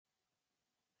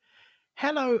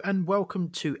Hello and welcome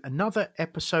to another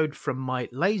episode from my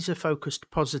Laser Focused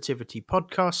Positivity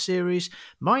podcast series.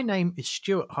 My name is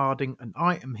Stuart Harding and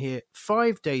I am here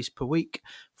 5 days per week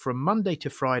from Monday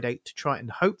to Friday to try and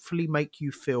hopefully make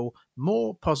you feel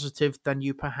more positive than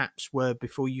you perhaps were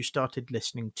before you started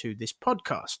listening to this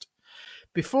podcast.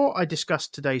 Before I discuss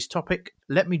today's topic,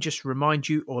 let me just remind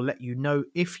you or let you know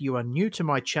if you are new to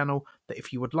my channel that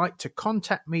if you would like to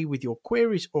contact me with your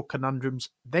queries or conundrums,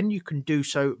 then you can do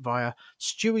so via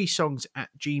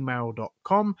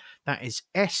steweysongs@gmail.com. That is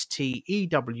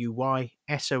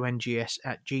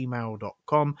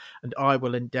steweysongs@gmail.com, and I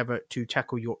will endeavour to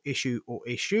tackle your issue or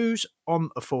issues on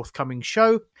a forthcoming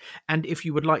show. And if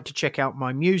you would like to check out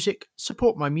my music,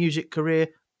 support my music career,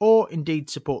 or indeed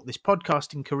support this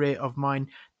podcasting career of mine,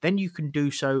 then you can do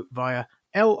so via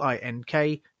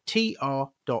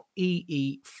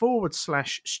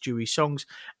linktr.ee/StewieSongs,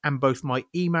 and both my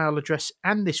email address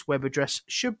and this web address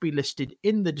should be listed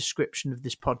in the description of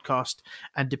this podcast,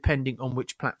 and depending on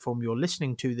which platform you're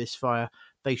listening to this via,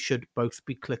 they should both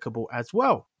be clickable as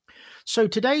well. So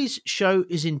today's show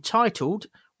is entitled,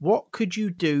 What Could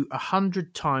You Do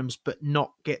 100 Times But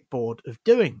Not Get Bored of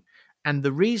Doing? And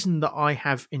the reason that I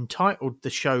have entitled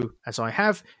the show as I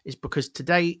have is because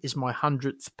today is my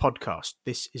 100th podcast.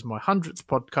 This is my 100th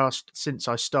podcast since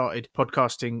I started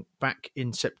podcasting back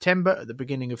in September, at the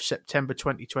beginning of September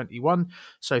 2021.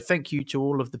 So thank you to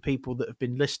all of the people that have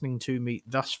been listening to me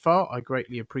thus far. I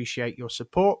greatly appreciate your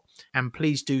support. And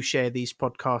please do share these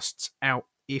podcasts out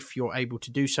if you're able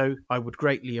to do so. I would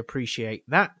greatly appreciate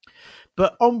that.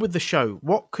 But on with the show.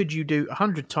 What could you do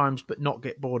 100 times but not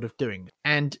get bored of doing?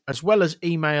 And as well as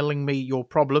emailing me your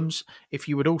problems, if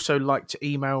you would also like to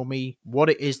email me what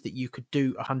it is that you could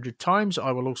do 100 times,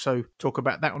 I will also talk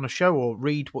about that on a show or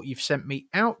read what you've sent me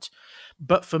out.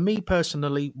 But for me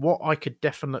personally, what I could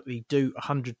definitely do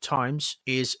 100 times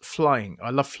is flying.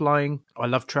 I love flying. I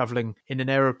love traveling in an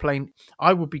aeroplane.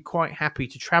 I would be quite happy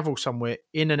to travel somewhere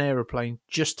in an aeroplane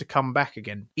just to come back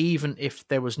again. Even if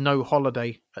there was no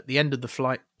holiday at the end of the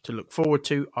flight to look forward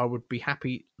to, I would be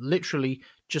happy literally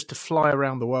just to fly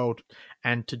around the world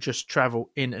and to just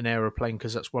travel in an aeroplane,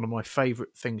 because that's one of my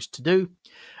favorite things to do.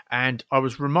 And I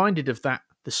was reminded of that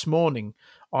this morning.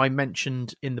 I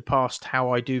mentioned in the past how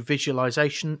I do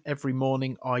visualization. Every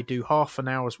morning I do half an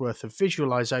hour's worth of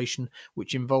visualization,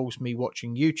 which involves me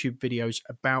watching YouTube videos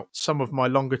about some of my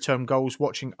longer term goals,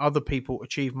 watching other people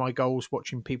achieve my goals,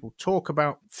 watching people talk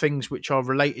about things which are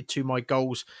related to my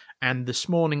goals. And this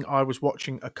morning I was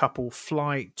watching a couple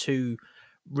fly to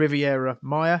Riviera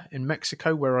Maya in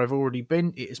Mexico, where I've already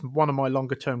been. It is one of my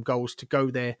longer term goals to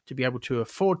go there, to be able to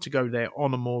afford to go there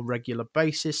on a more regular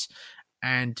basis.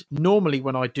 And normally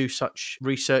when I do such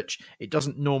research, it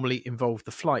doesn't normally involve the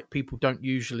flight. People don't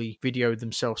usually video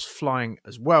themselves flying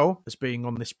as well as being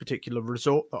on this particular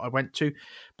resort that I went to.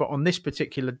 But on this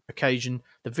particular occasion,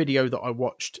 the video that I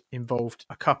watched involved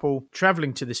a couple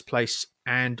traveling to this place.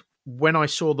 And when I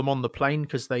saw them on the plane,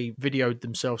 because they videoed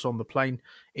themselves on the plane,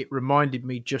 it reminded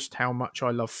me just how much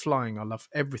I love flying. I love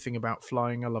everything about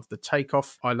flying. I love the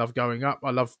takeoff. I love going up.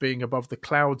 I love being above the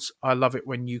clouds. I love it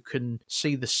when you can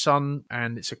see the sun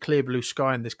and it's a clear blue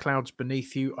sky and there's clouds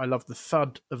beneath you. I love the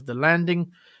thud of the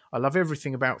landing. I love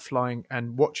everything about flying,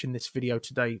 and watching this video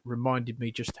today reminded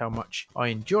me just how much I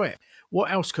enjoy it.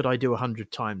 What else could I do 100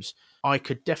 times? I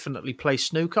could definitely play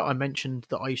snooker. I mentioned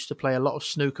that I used to play a lot of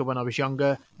snooker when I was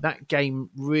younger. That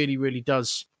game really, really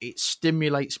does. It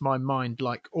stimulates my mind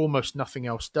like almost nothing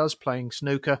else does, playing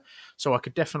snooker. So I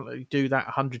could definitely do that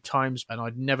 100 times and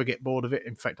I'd never get bored of it.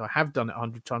 In fact, I have done it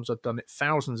 100 times. I've done it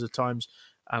thousands of times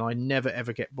and I never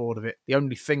ever get bored of it. The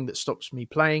only thing that stops me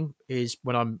playing is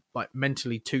when I'm like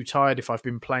mentally too tired, if I've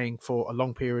been playing for a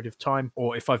long period of time,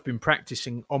 or if I've been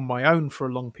practicing on my own for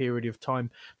a long period of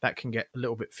time. That can get a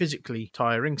little bit physically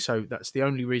tiring, so that's the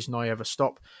only reason I ever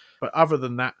stop. But other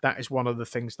than that, that is one of the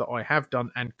things that I have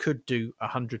done and could do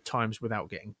 100 times without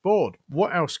getting bored.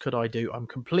 What else could I do? I'm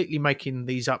completely making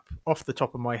these up off the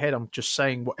top of my head. I'm just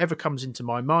saying whatever comes into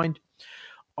my mind.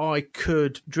 I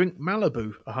could drink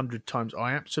Malibu 100 times.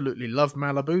 I absolutely love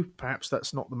Malibu. Perhaps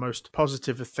that's not the most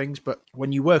positive of things, but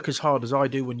when you work as hard as I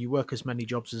do, when you work as many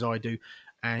jobs as I do,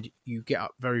 and you get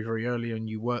up very, very early and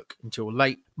you work until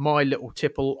late, my little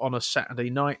tipple on a Saturday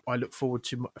night, I look forward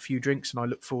to a few drinks and I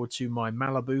look forward to my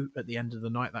Malibu at the end of the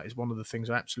night. That is one of the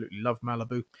things I absolutely love,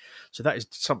 Malibu. So that is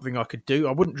something I could do.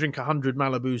 I wouldn't drink 100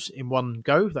 Malibus in one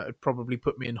go. That would probably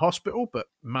put me in hospital, but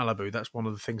Malibu, that's one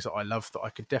of the things that I love that I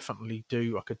could definitely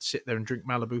do. I could sit there and drink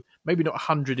Malibu. Maybe not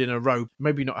 100 in a row,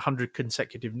 maybe not 100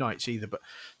 consecutive nights either, but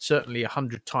certainly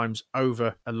 100 times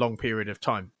over a long period of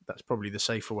time. That's probably the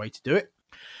safer way to do it.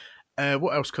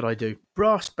 What else could I do?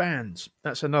 Brass bands.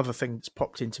 That's another thing that's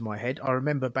popped into my head. I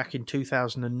remember back in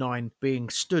 2009 being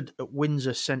stood at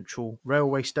Windsor Central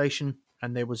Railway Station,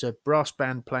 and there was a brass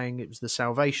band playing. It was the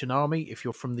Salvation Army. If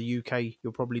you're from the UK,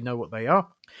 you'll probably know what they are.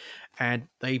 And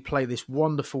they play this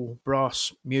wonderful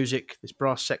brass music, this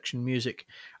brass section music,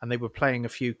 and they were playing a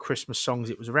few Christmas songs.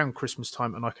 It was around Christmas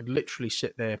time, and I could literally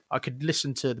sit there. I could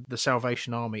listen to the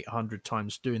Salvation Army 100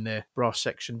 times doing their brass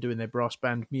section, doing their brass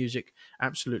band music.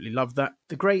 Absolutely loved that.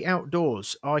 The great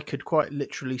outdoors, I could quite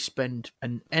literally spend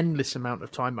an endless amount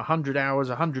of time, 100 hours,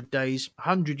 100 days,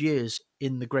 100 years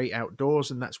in the great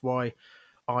outdoors, and that's why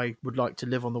I would like to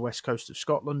live on the west coast of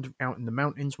Scotland, out in the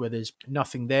mountains where there's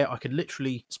nothing there. I could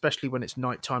literally, especially when it's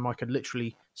nighttime, I could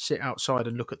literally sit outside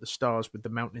and look at the stars with the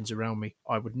mountains around me.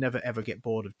 I would never ever get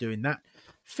bored of doing that.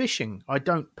 Fishing. I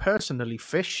don't personally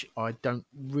fish. I don't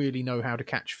really know how to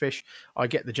catch fish. I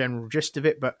get the general gist of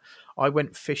it, but I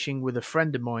went fishing with a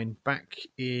friend of mine back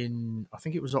in, I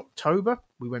think it was October.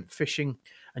 We went fishing,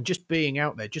 and just being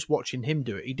out there, just watching him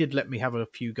do it. He did let me have a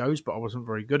few goes, but I wasn't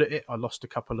very good at it. I lost a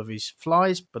couple of his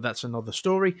flies, but that's another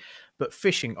story. But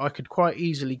fishing, I could quite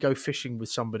easily go fishing with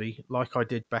somebody like I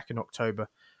did back in October,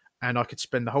 and I could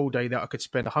spend the whole day there. I could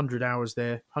spend 100 hours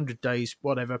there, 100 days,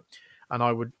 whatever, and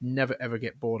I would never ever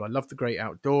get bored. I love the great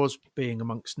outdoors, being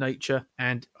amongst nature,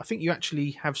 and I think you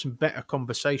actually have some better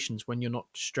conversations when you're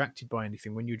not distracted by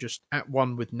anything, when you're just at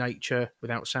one with nature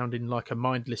without sounding like a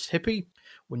mindless hippie,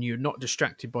 when you're not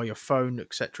distracted by your phone,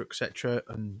 etc.,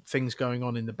 and things going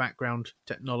on in the background,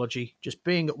 technology, just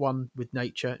being at one with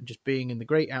nature and just being in the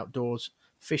great outdoors.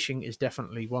 Fishing is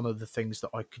definitely one of the things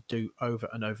that I could do over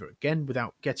and over again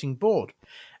without getting bored.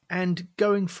 And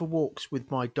going for walks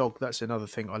with my dog, that's another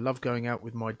thing. I love going out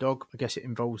with my dog. I guess it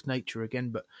involves nature again,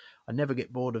 but I never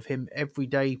get bored of him. Every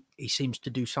day he seems to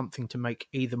do something to make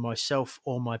either myself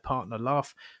or my partner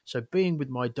laugh. So being with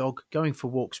my dog, going for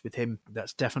walks with him,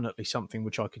 that's definitely something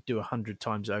which I could do 100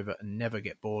 times over and never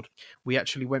get bored. We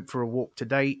actually went for a walk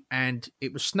today, and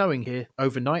it was snowing here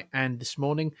overnight and this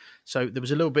morning. So there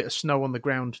was a little bit of snow on the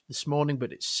ground this morning,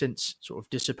 but it's since sort of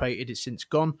dissipated. It's since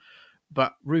gone.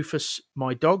 But Rufus,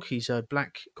 my dog, he's a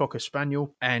black Cocker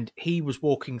Spaniel, and he was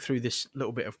walking through this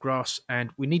little bit of grass,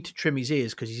 and we need to trim his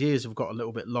ears because his ears have got a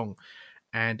little bit long.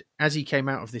 And as he came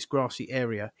out of this grassy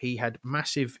area, he had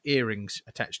massive earrings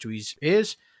attached to his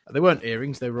ears. They weren't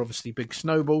earrings, they were obviously big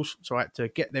snowballs, so I had to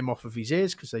get them off of his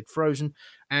ears because they'd frozen,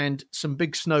 and some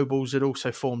big snowballs had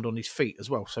also formed on his feet as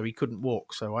well, so he couldn't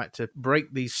walk. So I had to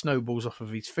break these snowballs off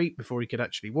of his feet before he could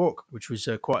actually walk, which was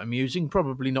quite amusing.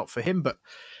 Probably not for him, but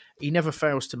he never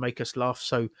fails to make us laugh.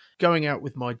 So going out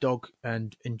with my dog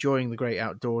and enjoying the great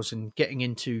outdoors and getting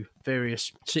into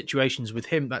various situations with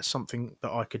him, that's something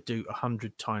that I could do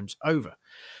 100 times over.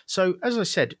 So as I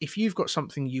said, if you've got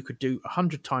something you could do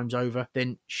 100 times over,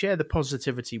 then share the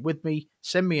positivity with me,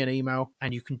 send me an email,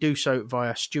 and you can do so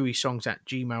via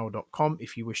steweysongs@gmail.com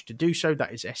if you wish to do so.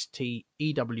 That is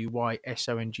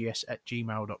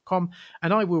steweysongs@gmail.com,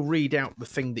 and I will read out the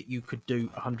thing that you could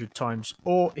do 100 times,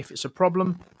 or if it's a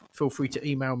problem, feel free to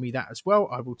email me that as well.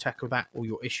 I will tackle that or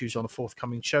your issues on a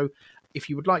forthcoming show. If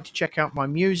you would like to check out my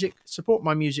music, support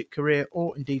my music career,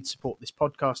 or indeed support this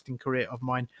podcasting career of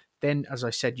mine, then, as I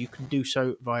said, you can do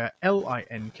so via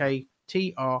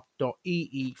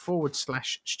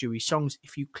linktr.ee/Stewie Songs.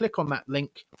 If you click on that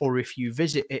link, or if you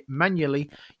visit it manually,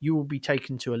 you will be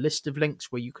taken to a list of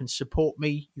links where you can support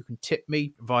me, you can tip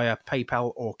me via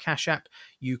PayPal or Cash App,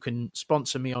 you can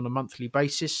sponsor me on a monthly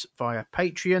basis via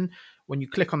Patreon. When you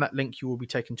click on that link, you will be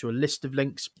taken to a list of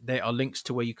links. There are links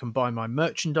to where you can buy my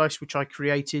merchandise, which I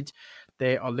created.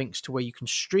 There are links to where you can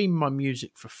stream my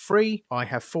music for free. I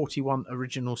have 41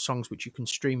 original songs which you can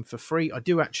stream for free. I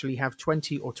do actually have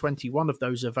 20 or 21 of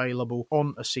those available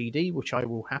on a CD, which I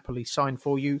will happily sign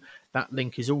for you. That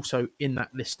link is also in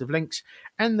that list of links.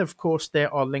 And of course,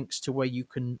 there are links to where you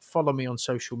can follow me on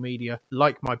social media,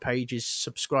 like my pages,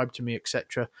 subscribe to me,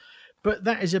 etc. But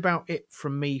that is about it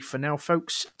from me for now,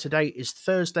 folks. Today is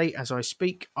Thursday as I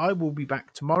speak. I will be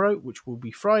back tomorrow, which will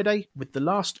be Friday, with the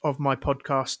last of my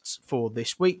podcasts for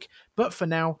this week. But for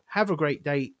now, have a great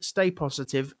day, stay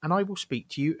positive, and I will speak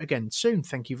to you again soon.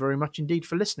 Thank you very much indeed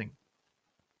for listening.